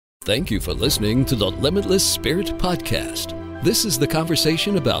Thank you for listening to the Limitless Spirit podcast. This is the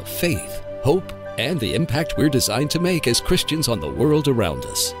conversation about faith, hope, and the impact we're designed to make as Christians on the world around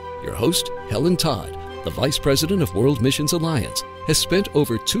us. Your host, Helen Todd, the Vice President of World Missions Alliance, has spent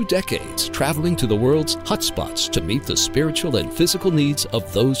over 2 decades traveling to the world's hotspots to meet the spiritual and physical needs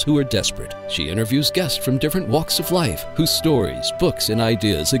of those who are desperate. She interviews guests from different walks of life whose stories, books, and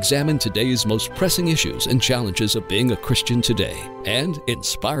ideas examine today's most pressing issues and challenges of being a Christian today and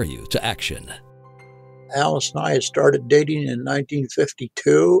inspire you to action. Alice and I had started dating in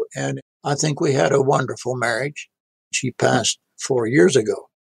 1952, and I think we had a wonderful marriage. She passed 4 years ago.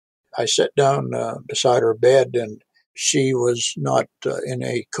 I sat down beside her bed, and she was not in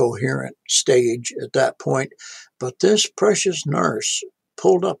a coherent stage at that point, but this precious nurse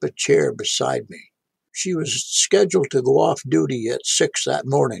pulled up a chair beside me. She was scheduled to go off duty at 6 that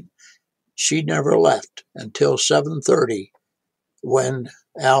morning. She never left until 7:30 when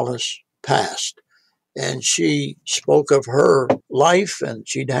Alice passed. And she spoke of her life, and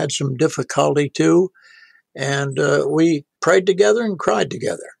she'd had some difficulty too. And we prayed together and cried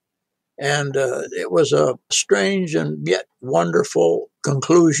together. And it was a strange and yet wonderful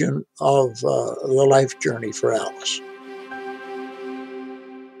conclusion of the life journey for Alice.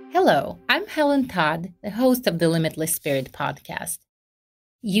 Hello, I'm Helen Todd, the host of the Limitless Spirit podcast.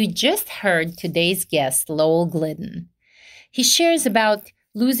 You just heard today's guest, Lowell Glidden. He shares about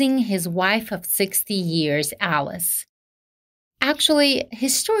losing his wife of 60 years, Alice. Actually,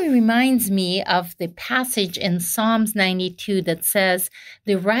 his story reminds me of the passage in Psalms 92 that says,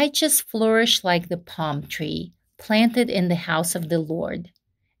 "The righteous flourish like the palm tree, planted in the house of the Lord.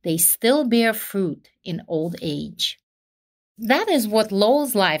 They still bear fruit in old age." That is what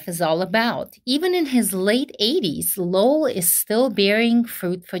Lowell's life is all about. Even in his late 80s, Lowell is still bearing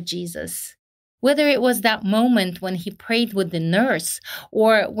fruit for Jesus. Whether it was that moment when he prayed with the nurse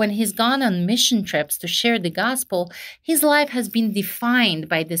or when he's gone on mission trips to share the gospel, his life has been defined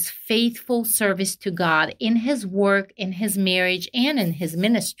by this faithful service to God in his work, in his marriage, and in his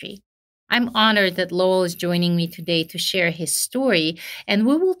ministry. I'm honored that Lowell is joining me today to share his story, and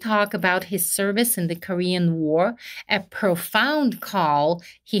we will talk about his service in the Korean War, a profound call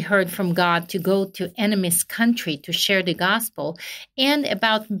he heard from God to go to enemy's country to share the gospel, and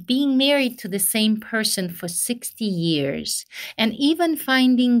about being married to the same person for 60 years, and even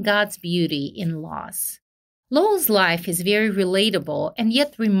finding God's beauty in loss. Lowell's life is very relatable and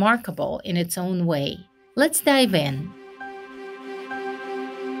yet remarkable in its own way. Let's dive in.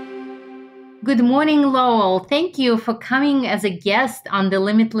 Good morning, Lowell. Thank you for coming as a guest on the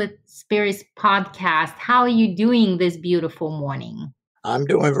Limitless Spirit podcast. How are you doing this beautiful morning? I'm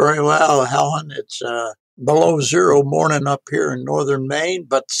doing very well, Helen. It's below zero morning up here in northern Maine,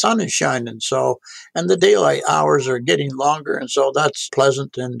 but the sun is shining, and the daylight hours are getting longer, and so that's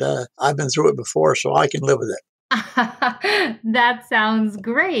pleasant, and I've been through it before, so I can live with it. That sounds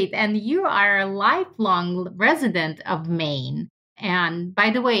great. And you are a lifelong resident of Maine. And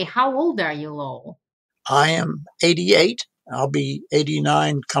by the way, how old are you, Lowell? I am 88. I'll be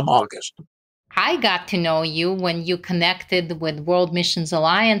 89 come August. I got to know you when you connected with World Missions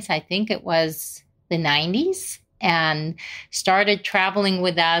Alliance. I think it was the 90s, and started traveling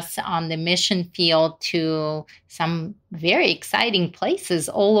with us on the mission field to some very exciting places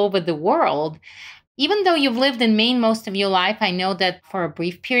all over the world. Even though you've lived in Maine most of your life, I know that for a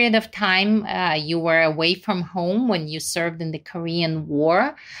brief period of time, you were away from home when you served in the Korean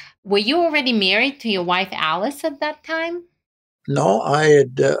War. Were you already married to your wife, Alice, at that time? No,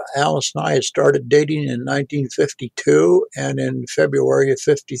 Alice and I had started dating in 1952, and in February of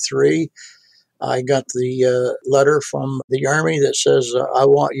 53, I got the letter from the Army that says, I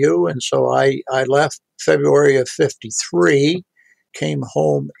want you, and so I left February of 53, came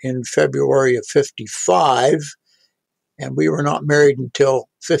home in February of 55, and we were not married until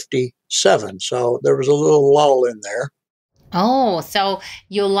 57. So there was a little lull in there. Oh, so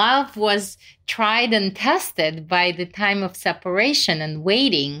your love was tried and tested by the time of separation and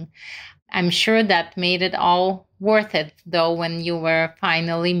waiting. I'm sure that made it all worth it, though, when you were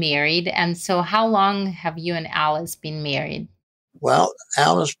finally married. And so how long have you and Alice been married? Well,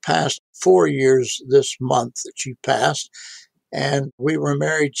 Alice passed 4 years this month that she passed. And we were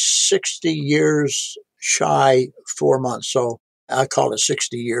married 60 years shy 4 months. So I call it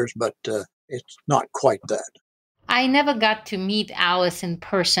 60 years, but it's not quite that. I never got to meet Alice in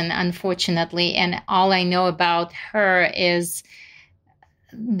person, unfortunately. And all I know about her is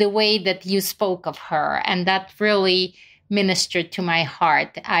the way that you spoke of her. And that really ministered to my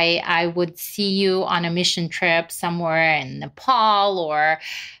heart. I would see you on a mission trip somewhere in Nepal or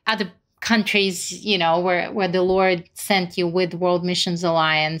other countries, where the Lord sent you with World Missions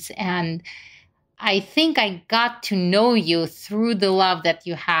Alliance. And I think I got to know you through the love that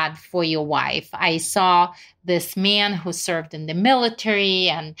you had for your wife. I saw this man who served in the military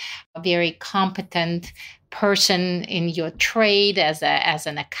and a very competent person in your trade as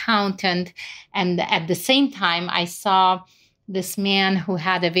an accountant. And at the same time, I saw this man who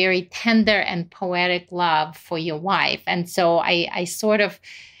had a very tender and poetic love for your wife. And so I sort of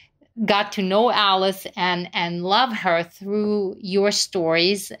got to know Alice and love her through your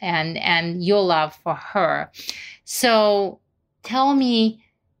stories and your love for her. So tell me,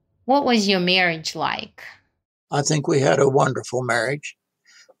 what was your marriage like? I think we had a wonderful marriage.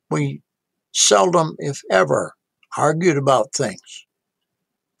 We seldom, if ever, argued about things.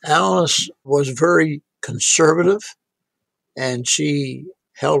 Alice was very conservative, and she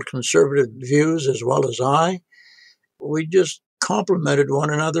held conservative views as well as I. We just complimented one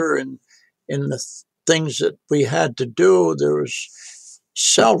another in the things that we had to do. There was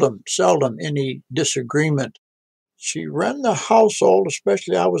seldom any disagreement. She ran the household,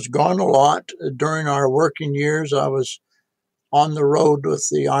 especially I was gone a lot during our working years. I was on the road with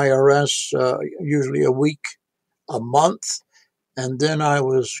the IRS, usually a week, a month. And then I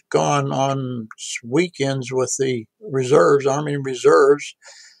was gone on weekends with the reserves, Army Reserves.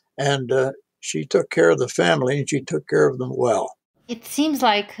 And she took care of the family, and she took care of them well. It seems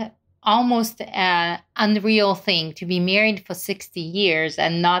like almost an unreal thing to be married for 60 years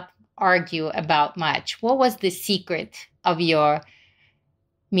and not argue about much. What was the secret of your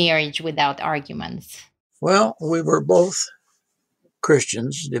marriage without arguments? Well, we were both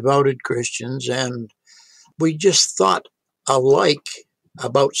Christians, devoted Christians, and we just thought alike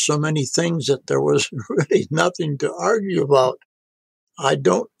about so many things that there was really nothing to argue about. I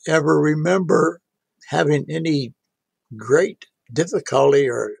don't ever remember having any great difficulty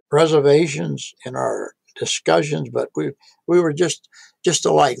or reservations in our discussions, but we were just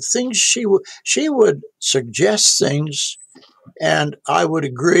alike. Things she would suggest things, and I would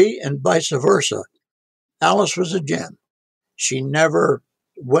agree, and vice versa. Alice was a gem. She never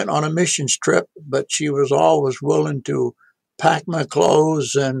went on a missions trip, but she was always willing to pack my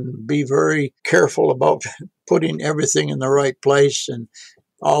clothes and be very careful about putting everything in the right place, and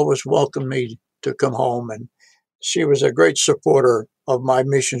always welcomed me to come home. And she was a great supporter of my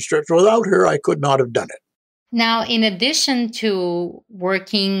mission trips. Without her, I could not have done it. Now, in addition to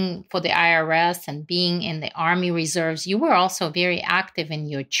working for the IRS and being in the Army Reserves, you were also very active in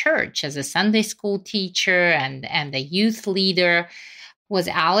your church as a Sunday school teacher and a youth leader. Was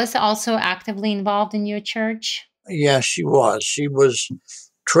Alice also actively involved in your church? Yes, she was. She was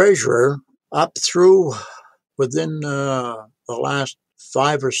treasurer up through within the last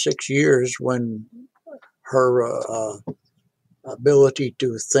 5 or 6 years, when her ability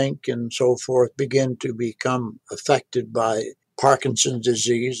to think and so forth began to become affected by Parkinson's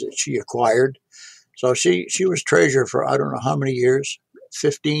disease that she acquired. So she was treasurer for I don't know how many years,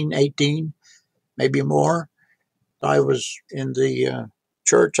 15, 18, maybe more. I was in the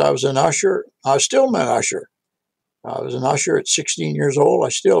church. I was an usher. I was still an usher. I was an usher at 16 years old. I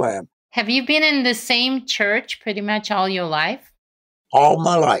still am. Have you been in the same church pretty much all your life? All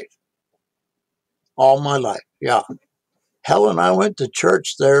my life. All my life, yeah. Helen, I went to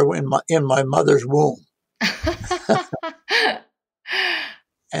church there in my mother's womb.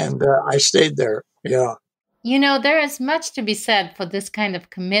 And I stayed there, yeah. There is much to be said for this kind of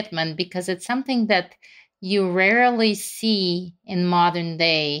commitment, because it's something that you rarely see in modern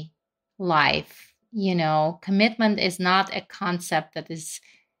day life. Commitment is not a concept that is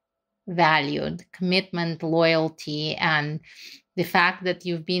valued. Commitment, loyalty, and the fact that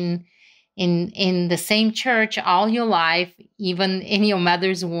you've been in the same church all your life, even in your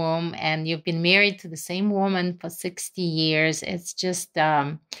mother's womb, and you've been married to the same woman for 60 years. It's just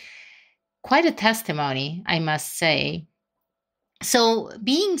quite a testimony, I must say. So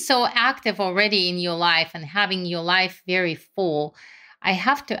being so active already in your life and having your life very full, I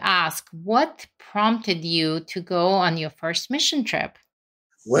have to ask, what prompted you to go on your first mission trip?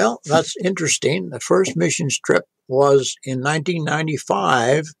 Well, that's interesting. The first missions trip was in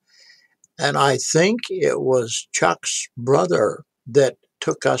 1995, and I think it was Chuck's brother that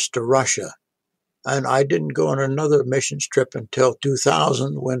took us to Russia. And I didn't go on another missions trip until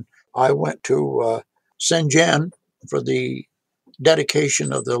 2000, when I went to Shenzhen for the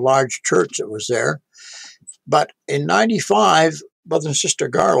dedication of the large church that was there. But in 95, Brother and Sister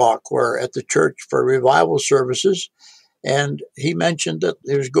Garlock were at the church for revival services, and he mentioned that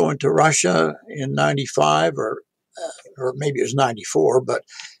he was going to Russia in 95, or maybe it was 94, but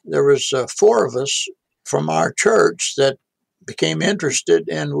there was 4 of us from our church that became interested,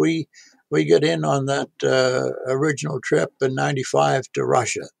 and we we get in on that original trip in 95 to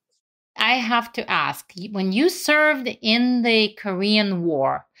Russia. I have to ask, when you served in the Korean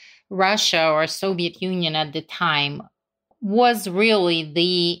War, Russia or Soviet Union at the time was really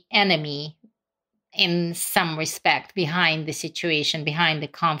the enemy in some respect behind the situation, behind the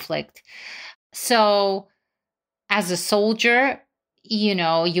conflict. So, as a soldier,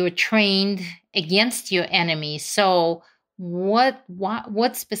 you're trained against your enemy. So, what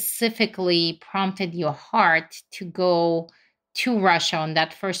specifically prompted your heart to go to Russia on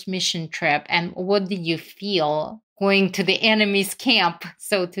that first mission trip, and what did you feel going to the enemy's camp,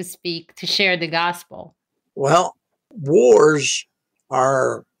 so to speak, to share the gospel? Well, wars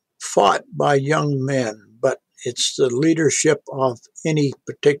are fought by young men, but it's the leadership of any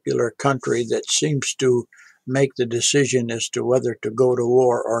particular country that seems to make the decision as to whether to go to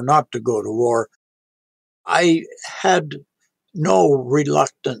war or not to go to war. I had no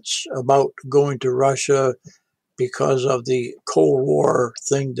reluctance about going to Russia because of the Cold War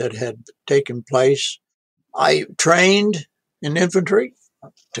thing that had taken place. I trained in infantry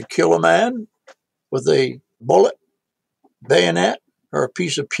to kill a man with a bullet, bayonet, or a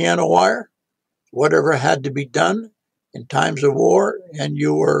piece of piano wire, whatever had to be done in times of war, and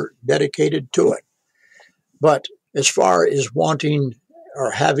you were dedicated to it. But as far as wanting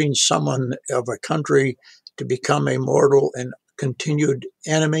or having someone of a country to become a mortal and continued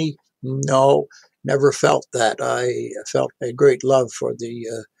enemy, no, never felt that. I felt a great love for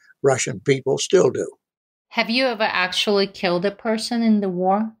the Russian people, still do. Have you ever actually killed a person in the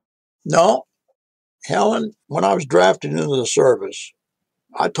war? No, Helen, when I was drafted into the service,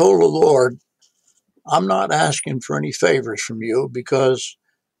 I told the Lord, I'm not asking for any favors from you because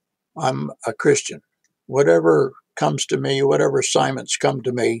I'm a Christian. Whatever comes to me, whatever assignments come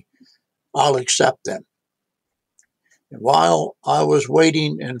to me, I'll accept them. And while I was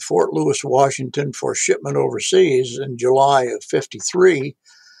waiting in Fort Lewis, Washington for shipment overseas in July of 53,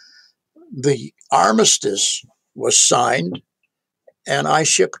 the armistice was signed and I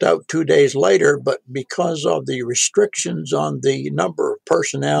shipped out 2 days later, but because of the restrictions on the number of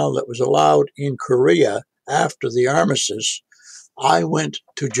personnel that was allowed in Korea after the armistice, I went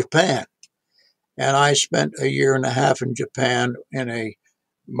to Japan. And I spent a year and a half in Japan in a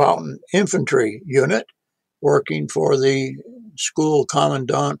mountain infantry unit working for the school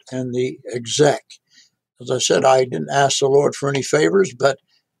commandant and the exec. As I said, I didn't ask the Lord for any favors, but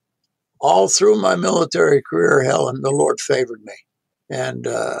all through my military career, Helen, the Lord favored me. And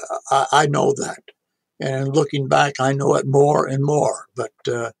I know that. And looking back, I know it more and more. But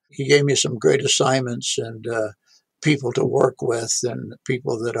he gave me some great assignments and people to work with and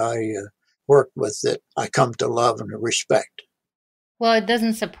people that I worked with that I come to love and to respect. Well, it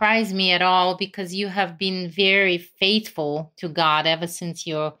doesn't surprise me at all because you have been very faithful to God ever since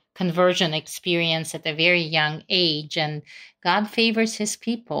your conversion experience at a very young age. And God favors his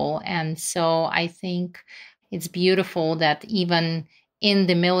people. And so I think it's beautiful that even in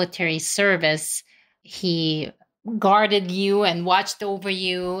the military service, he guarded you and watched over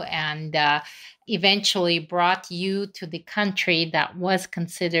you and eventually brought you to the country that was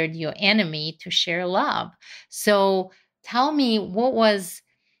considered your enemy to share love. So tell me, what was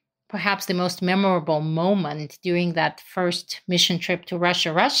perhaps the most memorable moment during that first mission trip to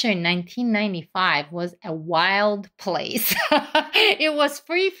Russia? Russia in 1995 was a wild place. It was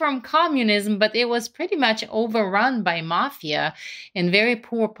free from communism, but it was pretty much overrun by mafia and very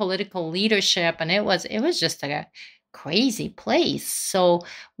poor political leadership. And it was just a crazy place. So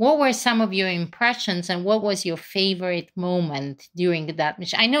what were some of your impressions and what was your favorite moment during that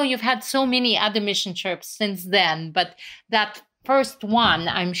mission? I know you've had so many other mission trips since then, but that first one,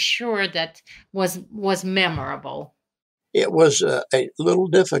 I'm sure that was memorable. It was a little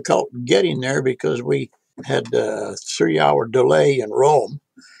difficult getting there because we had a 3-hour delay in Rome,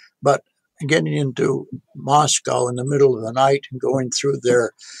 but getting into Moscow in the middle of the night and going through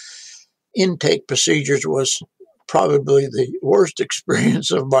their intake procedures was probably the worst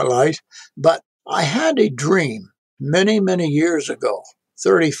experience of my life. But I had a dream many, many years ago,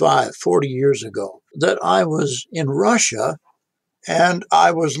 35, 40 years ago, that I was in Russia and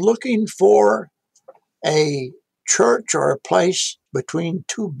I was looking for a church or a place between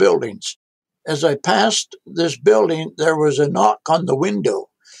two buildings. As I passed this building, there was a knock on the window.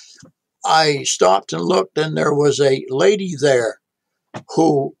 I stopped and looked, and there was a lady there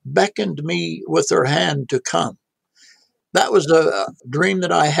who beckoned me with her hand to come. That was a dream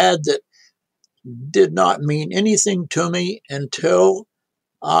that I had that did not mean anything to me until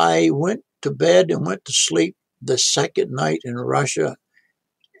I went to bed and went to sleep the second night in Russia,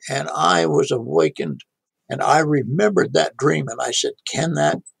 and I was awakened And I remembered that dream, and I said, can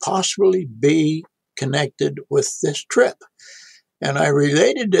that possibly be connected with this trip? And I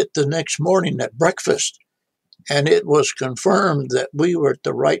related it the next morning at breakfast, and it was confirmed that we were at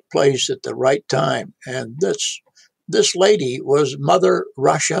the right place at the right time. And this lady was Mother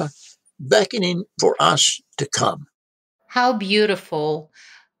Russia beckoning for us to come. How beautiful.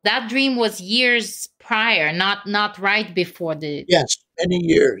 That dream was years prior, not right before the. Yes, many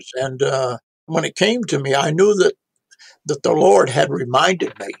years. And when it came to me, I knew that the Lord had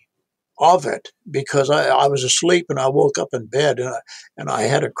reminded me of it, because I was asleep and I woke up in bed, and I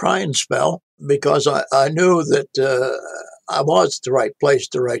had a crying spell because I knew that I was at the right place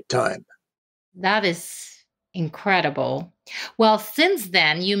at the right time. That is incredible. Well, since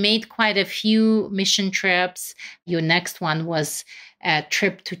then, you made quite a few mission trips. Your next one was a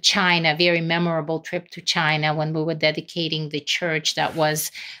trip to China, a very memorable trip to China when we were dedicating the church that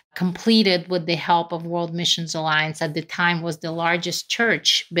was completed with the help of World Missions Alliance. At the time was the largest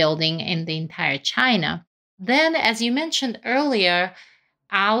church building in the entire China. Then, as you mentioned earlier,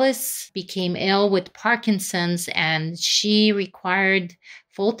 Alice became ill with Parkinson's and she required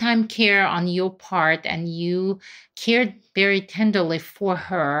full time care on your part, and you cared very tenderly for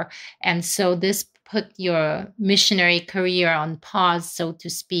her. And so this put your missionary career on pause, so to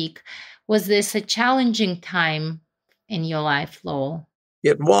speak. Was this a challenging time in your life, Lowell?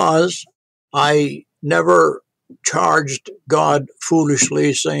 It was. I never charged God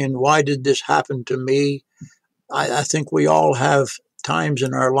foolishly, saying, why did this happen to me? I think we all have times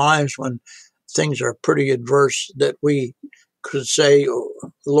in our lives when things are pretty adverse that we could say, oh,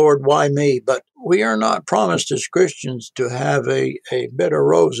 Lord, why me? But we are not promised as Christians to have a bed of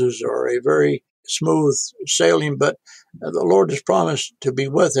roses or a very smooth sailing, but the Lord has promised to be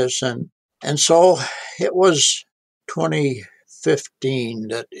with us. And so it was 2015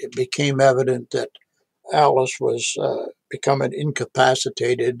 that it became evident that Alice was becoming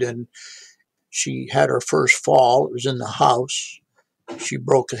incapacitated, and she had her first fall. It was in the house. She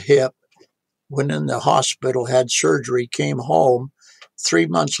broke a hip, went in the hospital, had surgery, came home. 3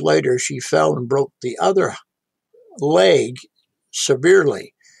 months later, she fell and broke the other leg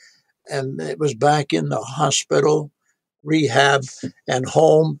severely. And it was back in the hospital, rehab, and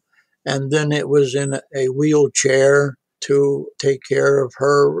home. And then it was in a wheelchair to take care of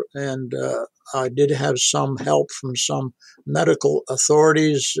her. And I did have some help from some medical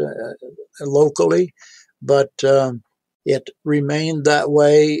authorities locally, but it remained that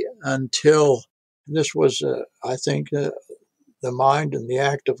way until this was, I think, the mind and the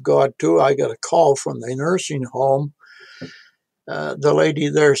act of God too. I got a call from the nursing home. The lady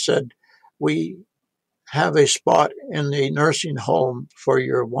there said, we have a spot in the nursing home for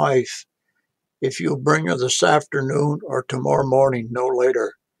your wife if you bring her this afternoon or tomorrow morning, no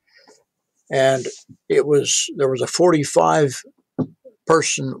later. And there was a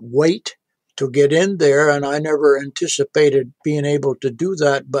 45-person wait to get in there, and I never anticipated being able to do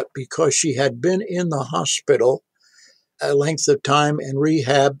that. But because she had been in the hospital a length of time in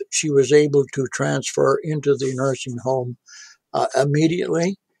rehab, she was able to transfer into the nursing home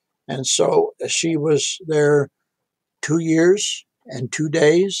immediately. And so she was there 2 years and 2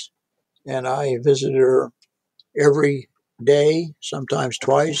 days, and I visited her every day, sometimes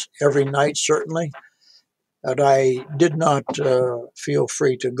twice, every night certainly. But I did not feel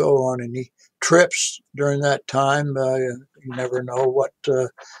free to go on any trips during that time. You never know what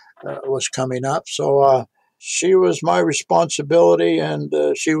was coming up. So she was my responsibility, and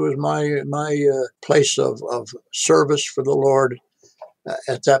she was my place of service for the Lord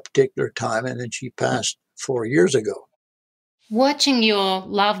at that particular time. And then she passed 4 years ago. Watching your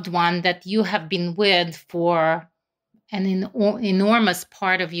loved one that you have been with for an enormous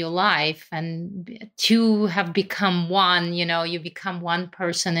part of your life, and two have become one, you become one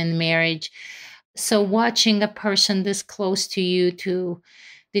person in marriage. So watching a person this close to you to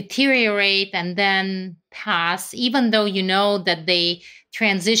deteriorate and then pass, even though you know that they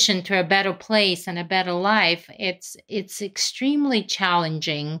transition to a better place and a better life, it's extremely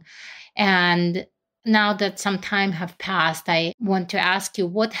challenging. And now that some time have passed, I want to ask you,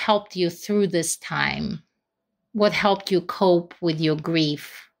 what helped you through this time? What helped you cope with your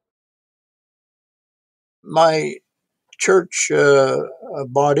grief? My church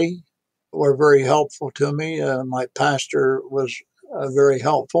body were very helpful to me. My pastor was very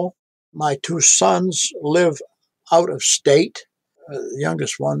helpful. My two sons live out of state. The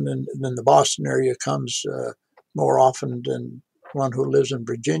youngest one in the Boston area comes more often than one who lives in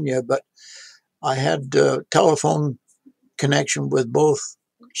Virginia. But I had telephone connection with both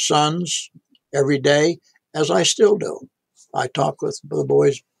sons every day, as I still do. I talk with the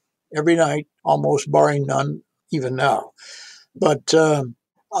boys every night, almost barring none, even now. But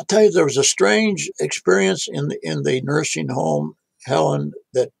I'll tell you, there was a strange experience in the nursing home, Helen,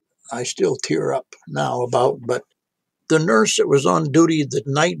 that I still tear up now about. But the nurse that was on duty the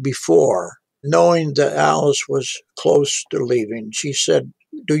night before, knowing that Alice was close to leaving, she said,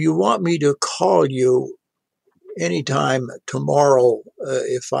 "Do you want me to call you anytime tomorrow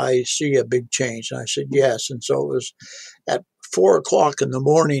if I see a big change?" And I said, "Yes." And so it was at 4 o'clock in the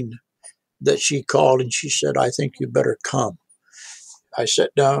morning that she called and she said, "I think you better come." I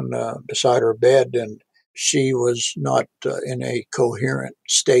sat down beside her bed, and she was not in a coherent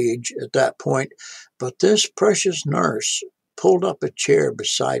stage at that point. But this precious nurse pulled up a chair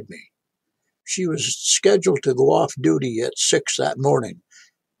beside me. She was scheduled to go off duty at 6 that morning.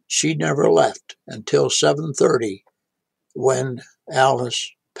 She never left until 7:30 when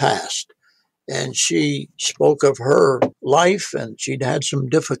Alice passed. And she spoke of her life, and she'd had some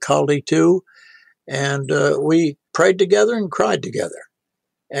difficulty too. And we prayed together and cried together.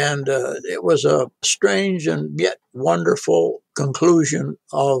 And it was a strange and yet wonderful conclusion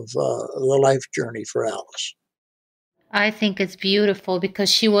of the life journey for Alice. I think it's beautiful because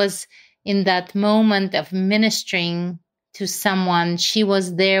she was in that moment of ministering to someone. She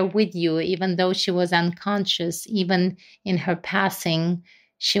was there with you, even though she was unconscious, even in her passing,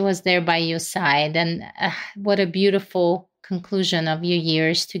 she was there by your side. And what a beautiful conclusion of your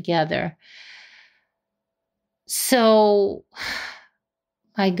years together. So,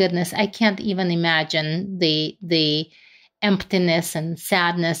 my goodness, I can't even imagine the emptiness and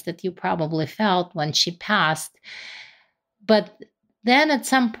sadness that you probably felt when she passed. But then at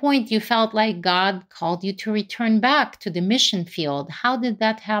some point you felt like God called you to return back to the mission field. How did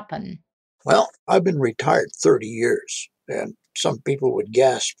that happen? Well, I've been retired 30 years, and some people would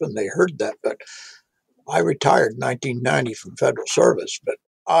gasp when they heard that, but I retired in 1990 from federal service. But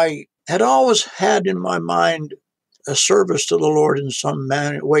I had always had in my mind a service to the Lord in some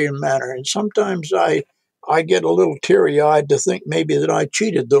way and manner. And sometimes I get a little teary-eyed to think maybe that I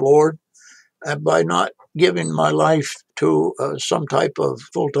cheated the Lord by not giving my life to some type of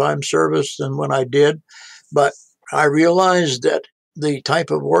full-time service than when I did. But I realized that the type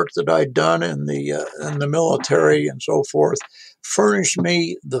of work that I'd done in the military and so forth furnished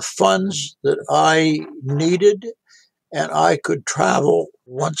me the funds that I needed, and I could travel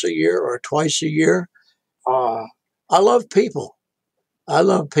once a year or twice a year. I love people. I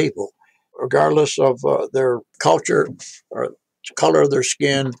love people, regardless of their culture or color of their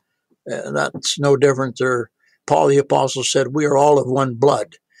skin. That's no different. Paul the Apostle said, "We are all of one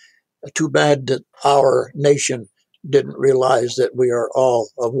blood." Too bad that our nation didn't realize that we are all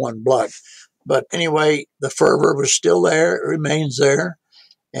of one blood. But anyway, the fervor was still there. It remains there.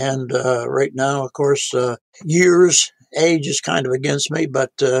 And right now, of course, age is kind of against me,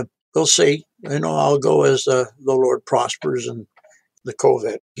 but we'll see. I'll go as the Lord prospers and the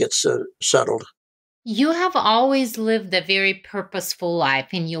COVID gets settled. You have always lived a very purposeful life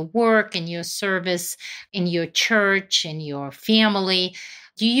in your work, in your service, in your church, in your family.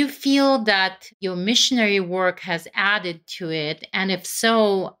 Do you feel that your missionary work has added to it? And if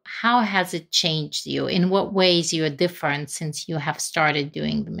so, how has it changed you? In what ways you're different since you have started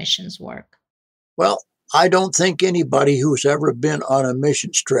doing the missions work? Well, I don't think anybody who's ever been on a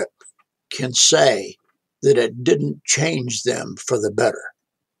mission trip can say that it didn't change them for the better.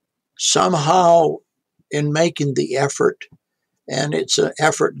 Somehow, in making the effort, and it's an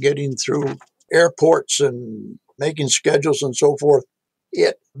effort getting through airports and making schedules and so forth,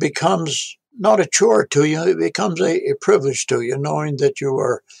 it becomes not a chore to you, it becomes a privilege to you, knowing that you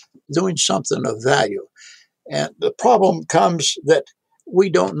are doing something of value. And the problem comes that we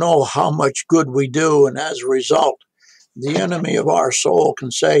don't know how much good we do, and as a result, the enemy of our soul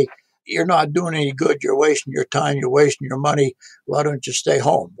can say, "You're not doing any good. You're wasting your time. You're wasting your money. Why don't you stay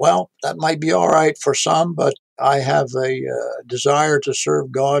home?" Well, that might be all right for some, but I have a desire to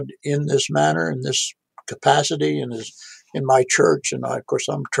serve God in this manner, in this capacity, and in my church. And of course,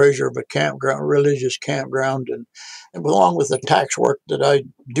 I'm treasurer of a campground, religious campground, and along with the tax work that I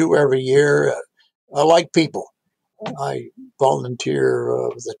do every year, I like people. I volunteer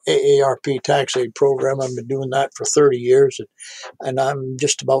with the AARP tax aid program. I've been doing that for 30 years, and I'm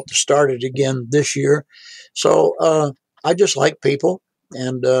just about to start it again this year. So I just like people,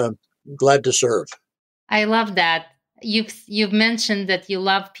 and glad to serve. I love that. You've mentioned that you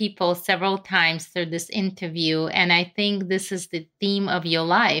love people several times through this interview, and I think this is the theme of your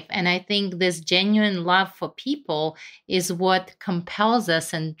life. And I think this genuine love for people is what compels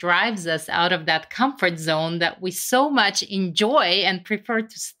us and drives us out of that comfort zone that we so much enjoy and prefer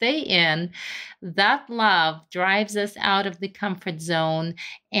to stay in. That love drives us out of the comfort zone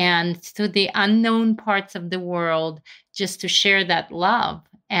and to the unknown parts of the world just to share that love.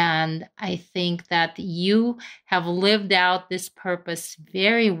 And I think that you have lived out this purpose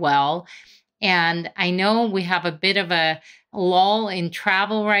very well. And I know we have a bit of a lull in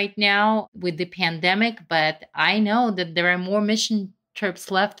travel right now with the pandemic, but I know that there are more mission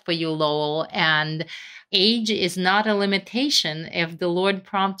trips left for you, Lowell. And age is not a limitation if the Lord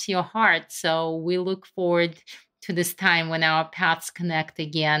prompts your heart. So we look forward to this time when our paths connect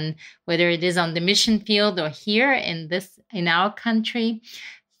again, whether it is on the mission field or here in our country.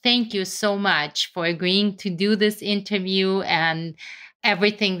 Thank you so much for agreeing to do this interview and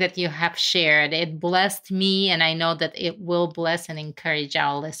everything that you have shared. It blessed me, and I know that it will bless and encourage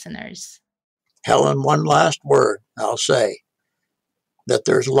our listeners. Helen, one last word I'll say, that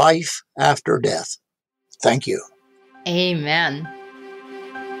there's life after death. Thank you. Amen.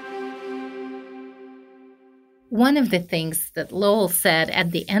 One of the things that Lowell said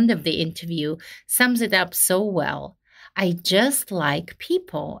at the end of the interview sums it up so well. I just like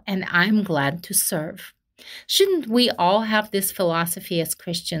people, and I'm glad to serve. Shouldn't we all have this philosophy as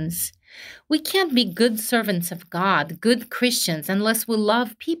Christians? We can't be good servants of God, good Christians, unless we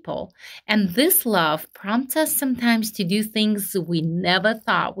love people. And this love prompts us sometimes to do things we never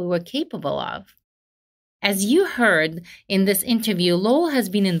thought we were capable of. As you heard in this interview, Lowell has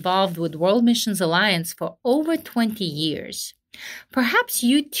been involved with World Missions Alliance for over 20 years. Perhaps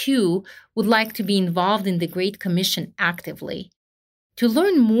you too would like to be involved in the Great Commission actively. To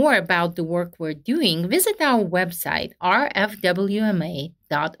learn more about the work we're doing, visit our website, rfwma.org.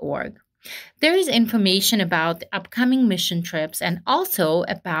 There is information about upcoming mission trips and also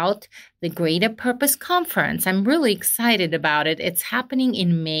about the Greater Purpose Conference. I'm really excited about it. It's happening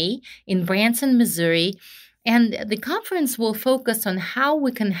in May in Branson, Missouri. And the conference will focus on how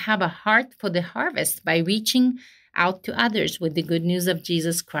we can have a heart for the harvest by reaching out to others with the good news of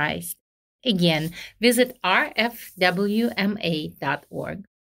Jesus Christ. Again, visit rfwma.org.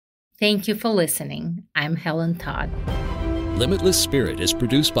 Thank you for listening. I'm Helen Todd. Limitless Spirit is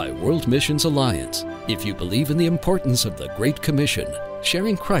produced by World Missions Alliance. If you believe in the importance of the Great Commission,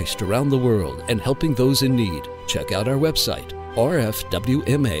 sharing Christ around the world and helping those in need, check out our website,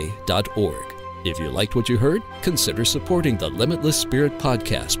 rfwma.org. If you liked what you heard, consider supporting the Limitless Spirit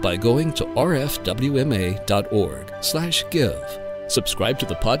podcast by going to rfwma.org/give. Subscribe to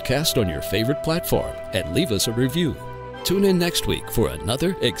the podcast on your favorite platform and leave us a review. Tune in next week for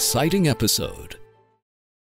another exciting episode.